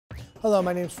Hello,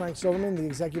 my name is Frank Silverman, the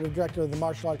Executive Director of the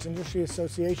Martial Arts Industry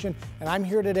Association, and I'm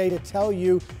here today to tell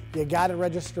you, you gotta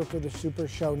register for the Super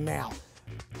Show now.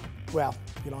 Well,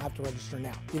 you don't have to register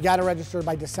now. You gotta register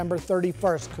by December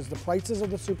 31st because the prices of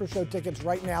the Super Show tickets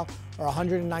right now are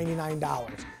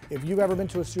 $199. If you've ever been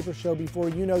to a Super Show before,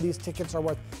 you know these tickets are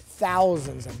worth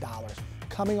thousands of dollars.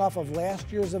 Coming off of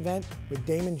last year's event with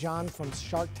Damon John from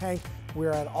Shark Tank,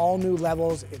 we're at all new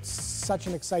levels. It's such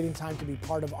an exciting time to be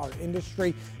part of our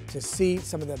industry, to see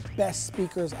some of the best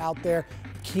speakers out there.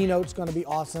 Keynote's gonna be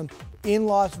awesome. In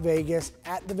Las Vegas,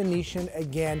 at the Venetian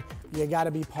again, you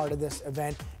gotta be part of this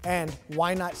event. And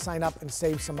why not sign up and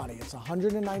save some money? It's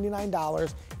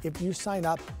 $199 if you sign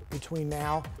up between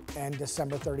now and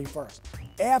December 31st.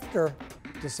 After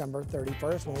December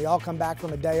 31st, when we all come back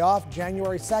from a day off,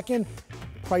 January 2nd,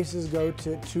 prices go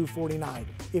to $249.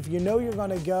 If you know you're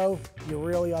gonna go, you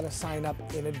really ought to sign up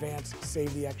in advance,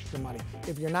 save the extra money.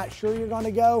 If you're not sure you're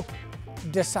gonna go,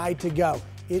 decide to go.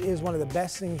 It is one of the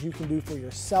best things you can do for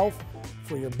yourself,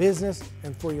 for your business,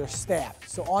 and for your staff.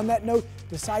 So on that note,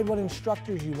 decide what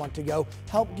instructors you want to go,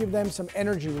 help give them some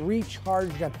energy,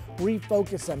 recharge them,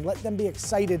 refocus them, let them be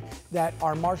excited that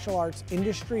our martial arts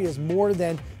industry is more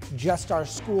than just our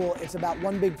school. It's about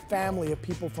one big family of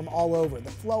people from all over.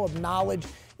 The flow of knowledge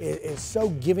is so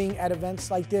giving at events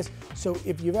like this. So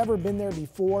if you've ever been there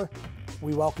before,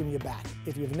 we welcome you back.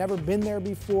 If you've never been there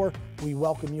before, we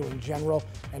welcome you in general.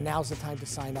 And now's the time to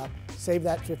sign up. Save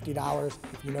that $50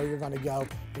 if you know you're gonna go.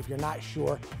 If you're not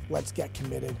sure, let's get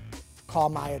committed. Call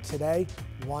Maya today,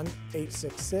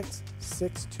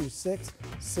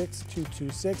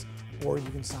 1-866-626-6226, or you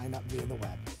can sign up via the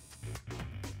web.